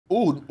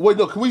Ooh, wait,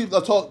 no. Can we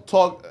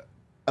talk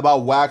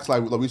about Wax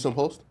like the recent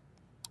post?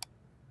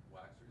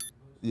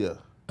 Yeah.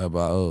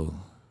 About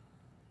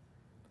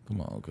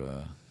come on,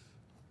 God.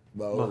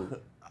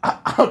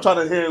 I'm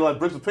trying to hear like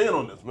Brick's opinion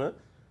on this, man.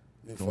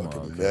 You Come fucking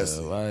on,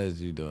 messy. God. Why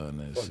is you doing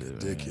that Fucking shit,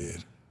 dickhead.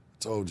 man?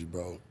 Told you,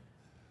 bro.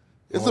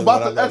 It's Only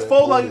about one the I know that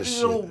Expo, like bullshit.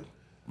 you know.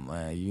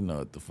 Man, you know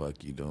what the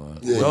fuck you doing.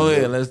 Yeah, Go you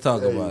ahead, do. let's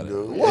talk Yeah, about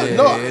you it. do. What? Yeah,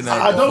 No, you know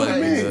I what the don't fuck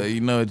you mean. doing.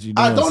 You know what you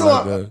doing, I don't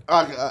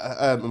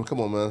sucker. know. Come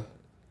on, man.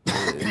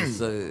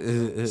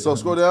 So, So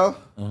scroll down.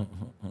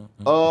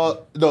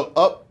 No,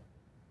 up,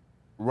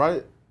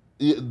 right.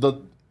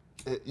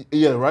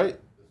 Yeah, right.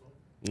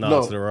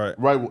 No, to the right.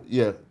 Right.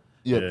 Yeah.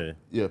 Yeah.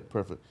 Yeah.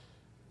 Perfect.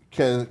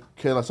 Can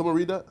someone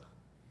read that?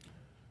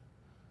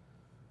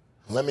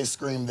 Let me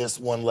scream this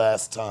one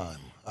last time.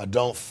 I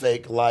don't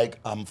fake like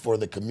I'm for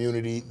the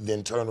community,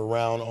 then turn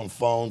around on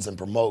phones and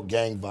promote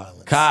gang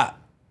violence. cop.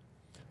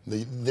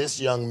 This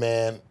young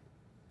man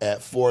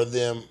at For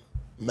Them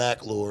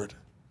Mac Lord.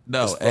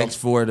 No, It's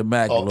from- X4 the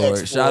Mac Oh, Lord.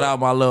 X4. Shout out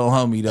my little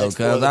homie though, X4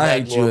 cause the I Mac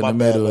hate you Lord. in My the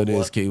bad, middle my of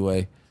this,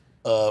 boy.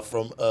 Keyway.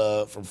 From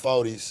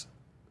 40s,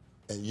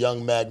 and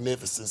Young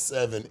Magnificent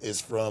 7 is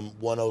from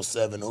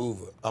 107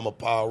 Hoover. I'm a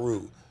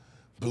Paru.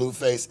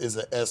 Blueface is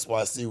a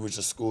SYC, which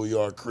is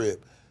Schoolyard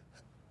Crib.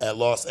 At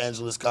Los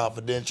Angeles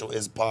Confidential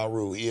is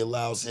Paru. He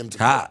allows him to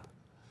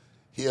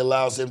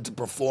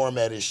perform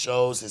at his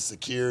shows. His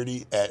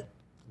security at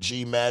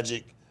G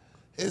Magic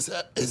is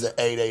an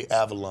 8-8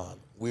 Avalon.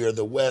 We are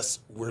the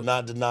West. We're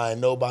not denying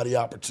nobody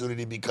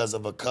opportunity because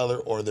of a color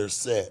or their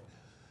set.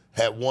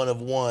 At One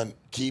of One,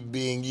 keep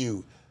being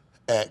you.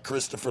 At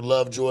Christopher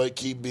Lovejoy,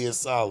 keep being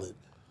solid.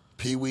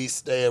 Pee Wee,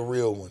 stay a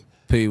real one.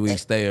 Pee Wee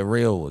stay a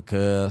real one,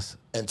 cuz.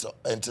 And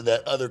to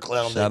that other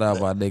clown, Shout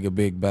out my nigga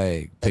Big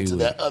Bag. Pee and to Wee.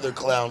 that other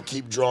clown,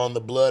 keep drawing the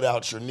blood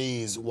out your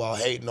knees while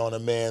hating on a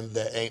man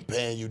that ain't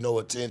paying you no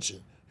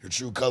attention. Your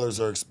true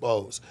colors are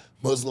exposed.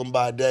 Muslim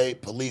by day,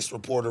 police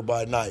reporter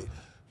by night.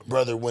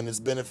 Brother, when it's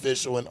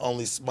beneficial and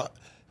only smile.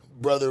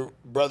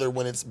 Brother,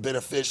 when it's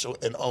beneficial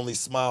and only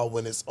smile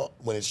when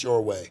it's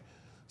your way.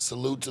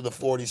 Salute to the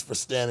 40s for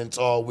standing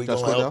tall. We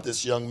gonna help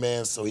this young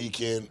man so he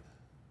can.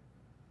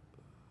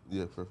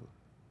 Yeah, perfect.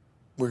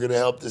 We're gonna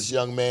help this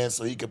young man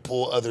so he can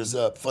pull others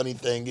up. Funny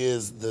thing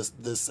is,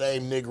 the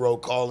same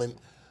Negro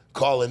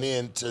calling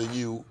in to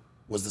you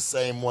was the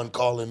same one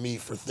calling me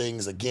for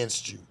things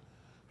against you.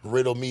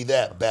 Riddle me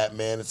that,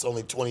 Batman. It's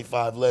only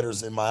 25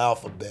 letters in my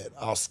alphabet.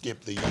 I'll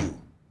skip the U.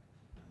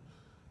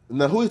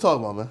 Now, who you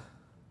talking about, man?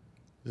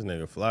 This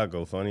nigga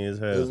Flacco funny as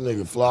hell. This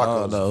nigga I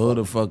Flacco. don't know who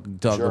the fuck you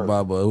talking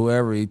about, but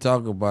whoever he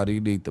talking about, he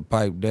need to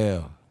pipe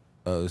down.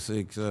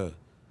 6 dead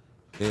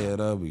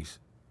ubbies.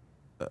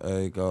 I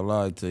ain't gonna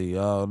lie to you,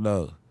 I don't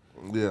know.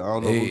 Yeah, I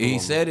don't know. He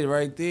said it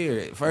right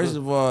there. First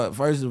of all,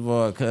 cuz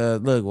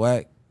look,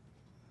 Wack.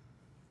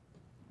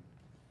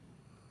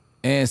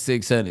 And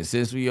 600,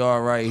 since we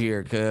are right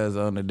here, cuz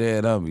on the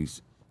dead homies.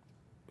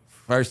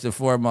 First and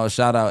foremost,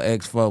 shout out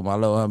X4. My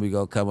little homie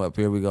gonna come up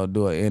here. We gonna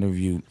do an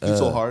interview. He's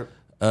so hard.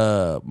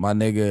 My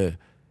nigga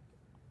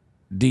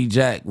D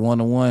Jack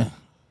 101.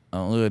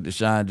 I'm Hood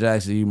Deshaun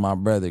Jackson, you my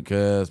brother,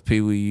 cuz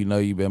Pee Wee, you know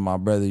you been my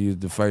brother. You was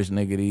the first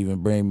nigga to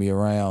even bring me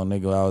around,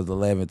 nigga. I was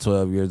 11,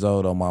 12 years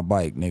old on my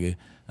bike, nigga.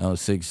 I'm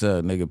 6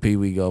 up, nigga. Pee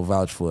Wee go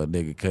vouch for a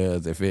nigga,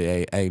 cuz if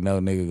it ain't no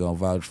nigga gonna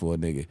vouch for a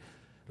nigga.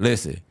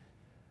 Listen,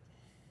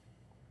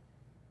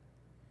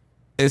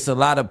 it's a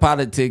lot of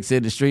politics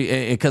in the street,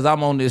 and cause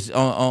I'm on this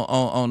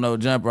on no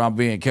jumper, I'm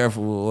being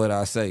careful with what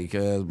I say,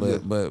 cuz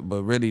but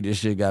really this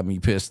shit got me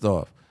pissed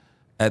off.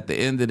 At the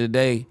end of the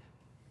day,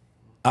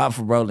 I'm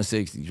from Rolling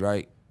 60s,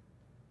 right?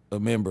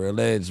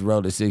 Alleged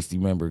Rolling 60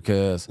 member,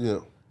 cuz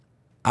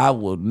I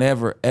will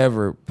never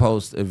ever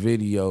post a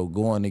video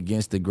going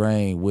against the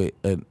grain with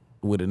a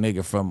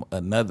nigga from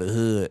another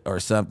hood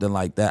or something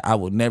like that. I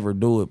would never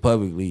do it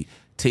publicly,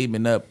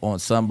 teaming up on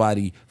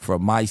somebody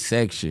from my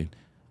section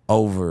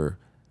over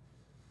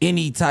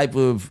any type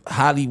of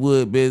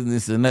Hollywood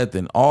business or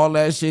nothing. All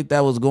that shit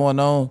that was going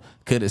on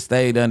could have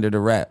stayed under the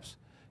wraps.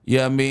 You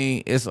know what I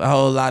mean? It's a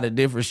whole lot of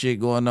different shit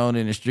going on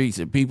in the streets,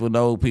 and people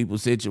know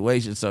people's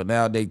situations, so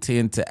now they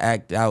tend to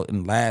act out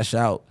and lash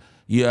out.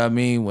 You know what I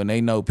mean? When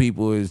they know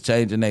people is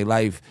changing their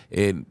life,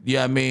 and you know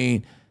what I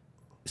mean?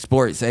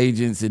 Sports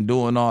agents and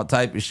doing all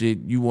type of shit.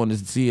 You want to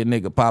see a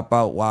nigga pop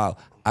out while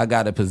I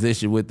got a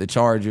position with the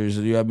Chargers.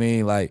 You know what I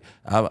mean? Like,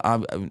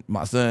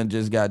 my son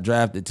just got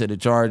drafted to the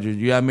Chargers.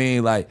 You know what I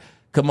mean? Like,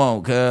 come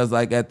on, cuz,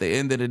 like, at the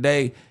end of the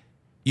day,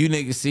 you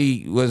niggas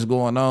see what's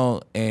going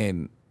on,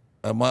 and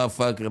a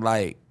motherfucker,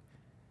 like,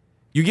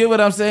 you get what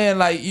I'm saying?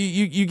 Like,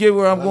 you get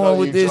where I'm going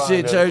with this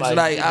shit, church.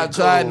 Like I'm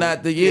trying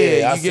not to, you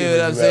get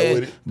what I'm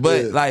saying?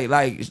 But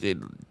like shit,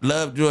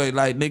 Lovejoy,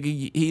 like,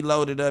 nigga, he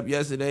loaded up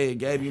yesterday and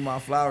gave me my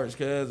flowers,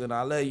 cuz, and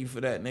I love you for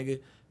that, nigga.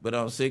 But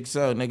on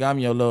 6-0, nigga, I'm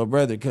your little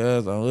brother,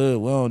 cuz. On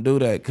hood, we don't do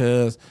that,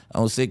 cuz.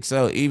 On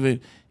 6-0,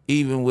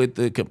 even with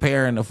the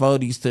comparing the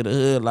 40s to the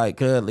hood, like,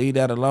 cuz, leave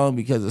that alone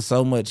because of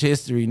so much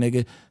history,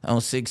 nigga. On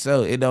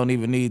 6-0, it don't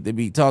even need to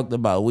be talked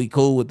about. We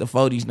cool with the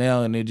 40s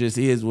now, and it just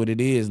is what it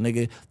is,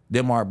 nigga.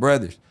 Them our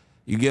brothers.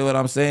 You get what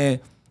I'm saying?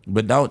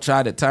 But don't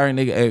try to turn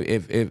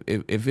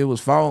nigga. If it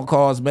was phone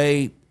calls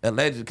made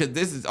alleged, because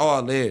this is all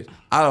alleged.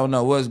 I don't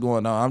know what's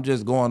going on. I'm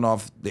just going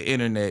off the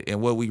internet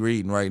and what we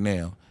reading right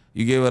now.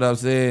 You get what I'm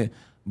saying?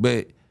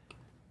 But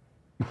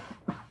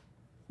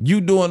you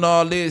doing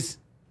all this,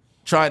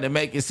 trying to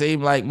make it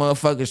seem like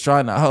motherfuckers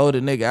trying to hold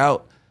a nigga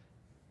out.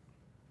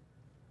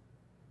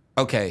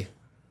 Okay.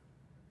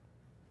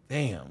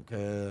 Damn,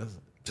 cuz.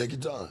 Take your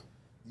time.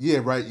 Yeah,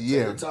 right. Take Yeah.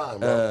 your time,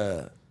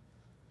 bro.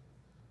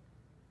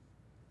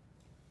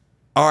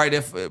 All right,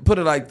 if put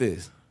it like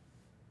this.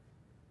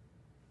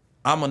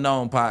 I'm a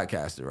known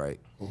podcaster, right?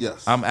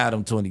 Yes. I'm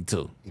Adam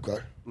 22. Okay.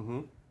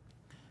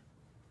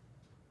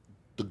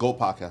 the GOAT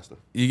podcaster.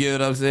 You get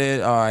what I'm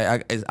saying? All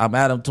right, I'm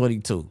Adam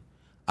 22.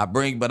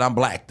 But I'm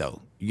black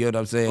though. You get what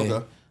I'm saying?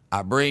 Okay.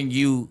 I bring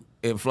you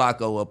and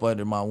Flacco up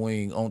under my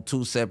wing on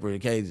 2 separate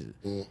occasions.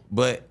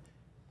 But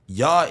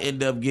y'all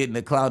end up getting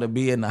the clout of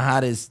being the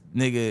hottest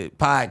nigga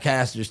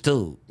podcasters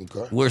too.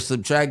 Okay. We're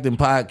subtracting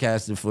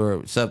podcasting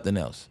for something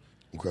else.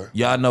 Okay.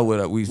 Y'all know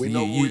what we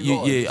know where we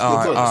going. yeah, all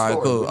right,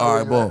 Story. cool. We know All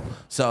where right, you're boom. at.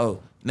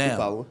 So now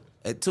following.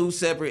 at 2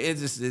 separate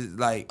instances,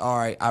 like, all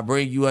right, I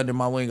bring you under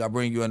my wing, I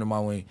bring you under my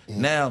wing.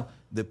 Now,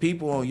 the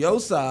people on your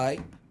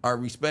side are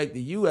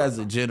respecting you as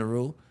a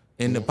general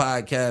in the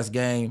podcast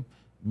game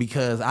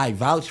because I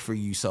vouch for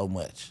you so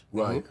much.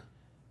 Right.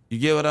 You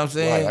get what I'm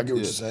saying? Right. I get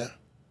what you're saying.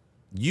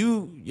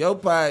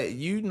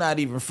 You not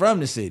even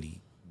from the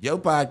city. Your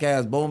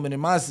podcast booming in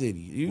my city.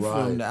 You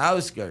Right. from the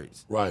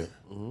outskirts. Right.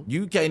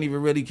 You can't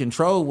even really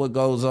control what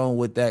goes on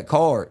with that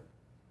card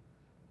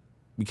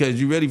because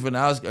you really from the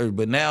outskirts.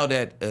 But now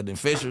that an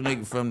official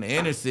nigga from the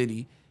inner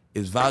city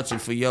is vouching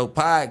for your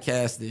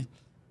podcasting,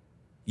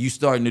 you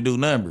starting to do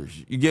numbers.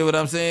 You get what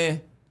I'm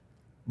saying?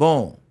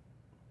 Boom.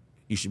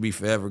 You should be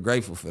forever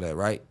grateful for that,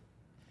 right?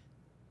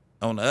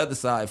 On the other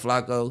side,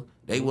 Flacco,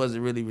 they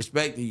wasn't really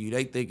respecting you.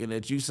 They thinking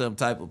that you some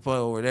type of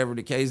pro or whatever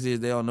the case is.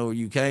 They don't know where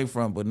you came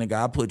from. But nigga,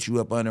 I put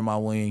you up under my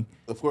wing.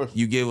 Of course.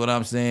 You get what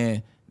I'm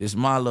saying? This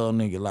my little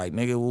nigga, like,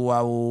 nigga, woo,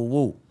 wah, woo,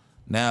 woo.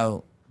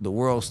 Now the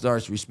world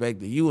starts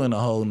respecting you in a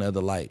whole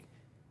nother light.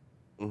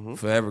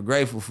 Forever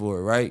grateful for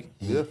it, right?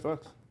 Yeah,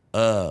 facts.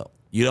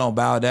 You don't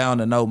bow down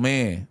to no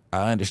man.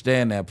 I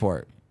understand that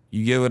part.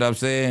 You get what I'm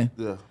saying?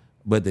 Yeah.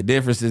 But the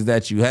difference is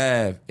that you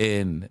have,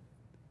 and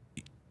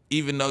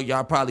even though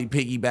y'all probably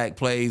piggyback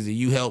plays and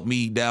you helped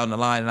me down the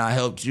line and I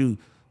helped you,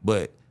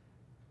 but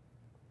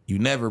you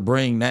never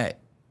bring that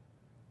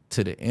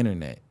to the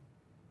internet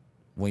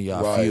when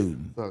y'all Right.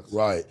 feuding. Facts.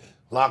 Right.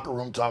 Locker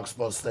room talk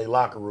supposed to stay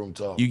locker room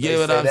talk. You They get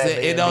what say I'm that in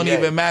saying? the It don't NBA.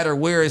 even matter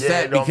where it's Yeah,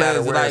 at it don't matter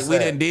because where like it's we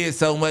at. done did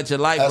so much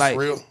alike. That's like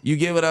real. you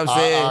get what I'm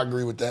saying? I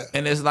agree with that.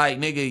 And it's like,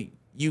 nigga,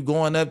 you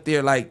going up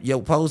there like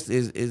your post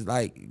is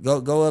like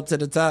go up to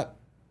the top.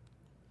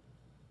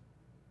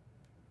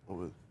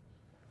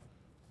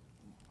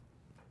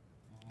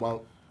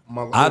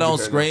 I don't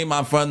scream.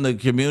 I'm from the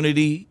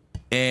community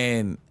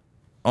and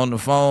on the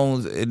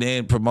phones and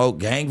then promote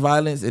gang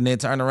violence and then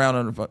turn around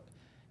on the phone.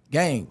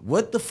 Gang,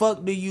 what the fuck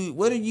what do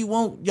you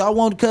want? Y'all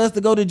want cuz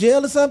to go to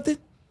jail or something?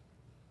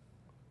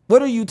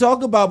 What are you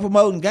talking about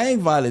promoting gang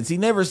violence? He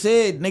never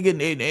said,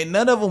 nigga, and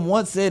none of them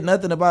once said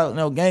nothing about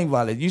no gang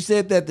violence. You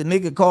said that the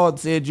nigga called and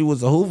said you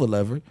was a Hoover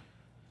lover.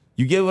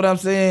 You get what I'm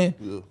saying?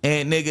 Yeah.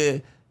 And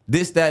nigga,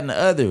 this, that, and the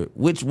other,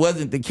 which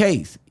wasn't the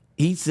case.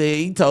 He said,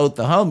 he told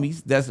the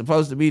homies, that's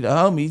supposed to be the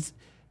homies,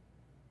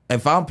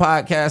 if I'm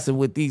podcasting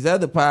with these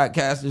other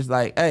podcasters,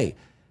 like, hey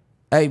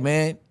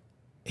man,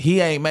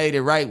 he ain't made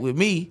it right with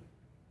me.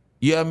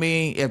 You know what I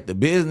mean? If the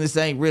business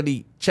ain't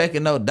really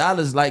checking no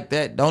dollars like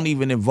that, don't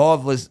even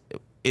involve us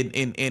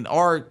in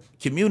our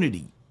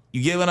community.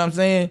 You get what I'm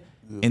saying?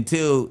 Yeah.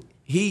 Until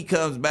he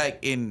comes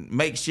back and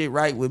makes shit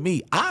right with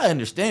me. I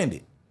understand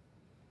it.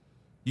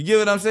 You get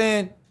what I'm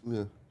saying?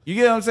 Yeah. You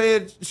get what I'm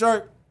saying,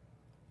 Sharp?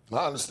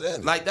 I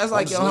understand. Like, that's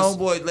like your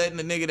homeboy letting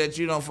the nigga that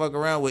you don't fuck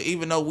around with,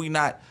 even though we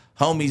not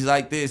homies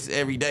like this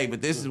every day,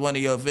 but this is one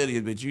of your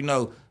affiliates, but you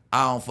know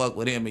I don't fuck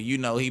with him, and you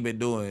know he been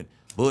doing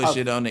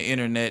bullshit on the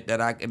internet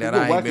that I ain't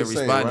been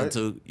responding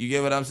to. You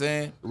get what I'm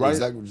saying? Right,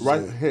 Exactly what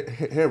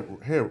you're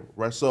right here,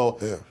 right. So,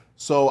 Yeah.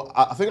 so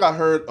I think I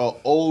heard an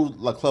old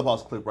like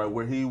Clubhouse clip, right,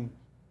 where he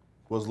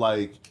was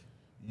like,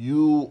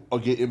 "You are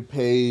getting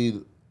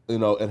paid, you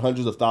know, in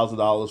hundreds of thousands of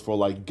dollars for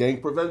like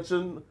gang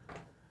prevention,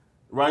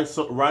 right?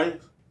 So, right.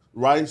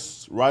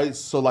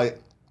 So, like,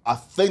 I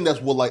think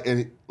that's what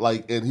and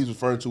he's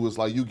referring to is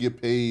like you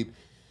get paid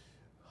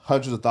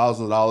hundreds of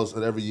thousands of dollars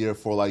in every year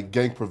for like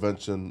gang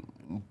prevention,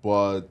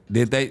 but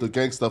the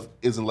gang stuff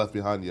isn't left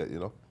behind yet, you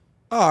know.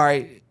 All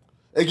right.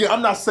 Again,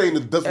 I'm not saying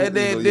that doesn't. And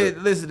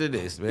then listen to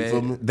this,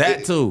 man.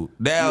 That too.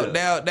 Now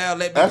let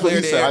me that's clear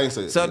what he said. I ain't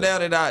that. say it. So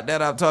Yeah. now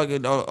that I'm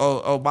talking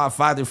on my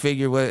father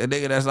figure, a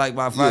nigga that's like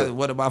my father, Yeah.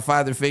 one of my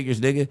father figures,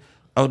 nigga.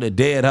 Oh, the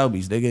dead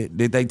homies, nigga.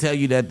 Did they tell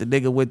you that the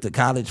nigga went to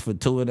college for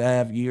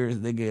 2.5 years,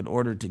 nigga, in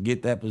order to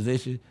get that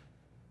position?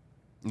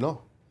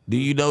 No. Do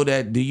you know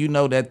that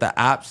the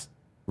ops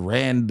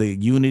ran the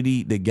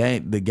unity, the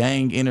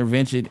gang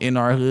intervention in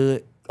our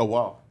hood? Oh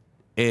wow.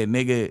 And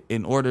nigga,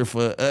 in order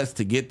for us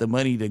to get the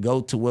money to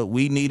go to what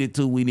we needed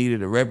to, we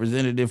needed a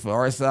representative for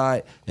our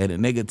side. And the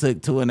nigga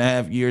took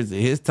 2.5 years of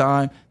his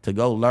time to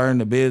go learn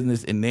the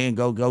business and then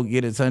go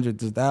get his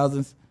hundreds of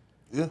thousands.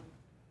 Yeah.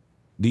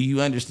 Do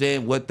you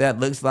understand what that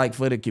looks like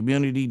for the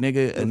community,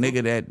 nigga? A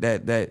nigga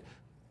that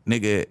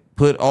nigga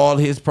put all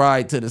his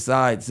pride to the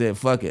side, said,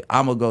 fuck it,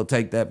 I'm gonna go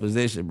take that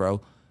position,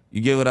 bro.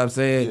 You get what I'm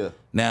saying? Yeah.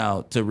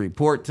 Now, to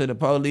report to the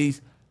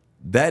police,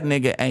 that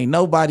nigga ain't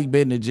nobody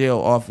been to jail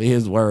off of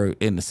his word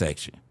in the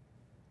section.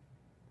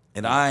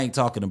 And I ain't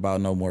talking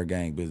about no more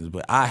gang business,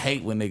 but I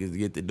hate when niggas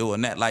get to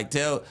doing that. Like,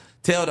 tell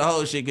the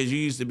whole shit because you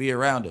used to be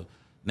around them.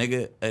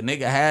 Nigga, a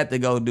nigga had to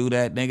go do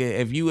that. Nigga,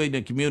 if you in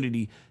the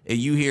community and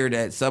you hear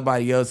that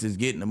somebody else is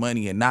getting the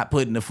money and not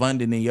putting the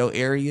funding in your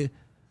area,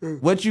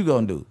 what you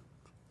gonna do?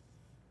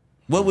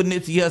 What would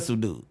Nipsey Hussle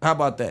do? How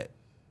about that?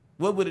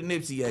 What would a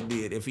Nipsey have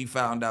did if he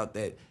found out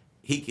that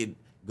he could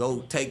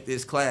go take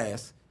this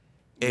class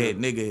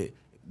and nigga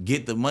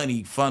get the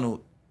money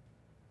funneled?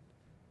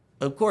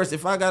 Of course,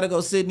 if I gotta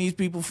go sit in these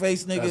people's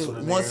face,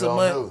 nigga, once a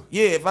month,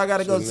 if I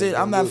gotta go sit,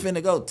 I'm not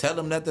finna go tell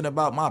them nothing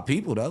about my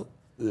people though.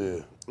 Yeah.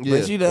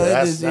 But you know,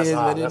 it just is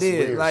what it that's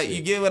is. weird Like, shit.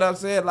 you get what I'm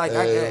saying? Like,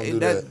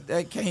 Yeah,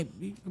 that can't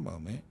be. Come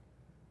on, man.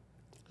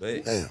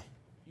 But Damn.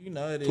 you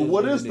know, it is. So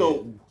what is it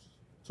the?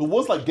 So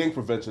what's like gang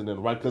prevention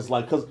then, right?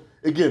 Because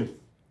again,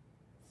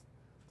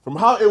 from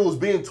how it was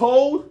being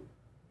told,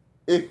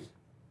 it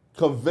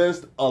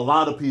convinced a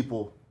lot of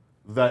people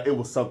that it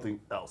was something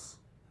else,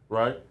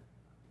 right?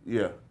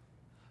 Yeah.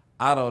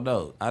 I don't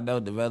know. I know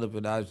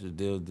developing options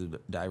deals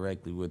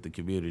directly with the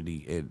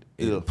community and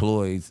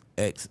employs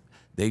X.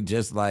 They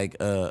just like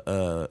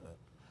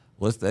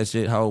what's that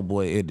shit?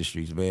 Homeboy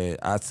Industries, man.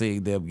 I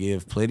seen them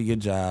give plenty of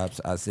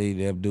jobs. I seen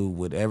them do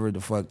whatever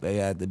the fuck they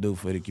had to do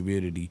for the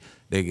community.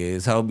 Nigga,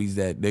 it's homies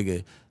that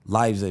nigga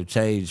lives have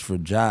changed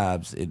from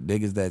jobs. And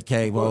niggas that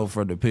came home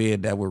from the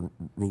pen that were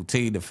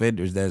routine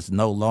offenders that's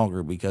no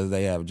longer because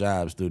they have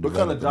jobs through What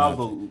kind of developing jobs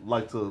options. would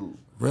like to?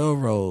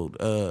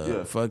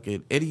 Railroad,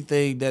 fucking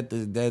anything that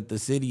the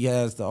city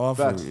has to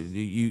offer, Facts.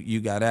 you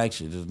got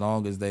action as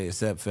long as they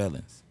accept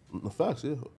felons. The facts, yeah.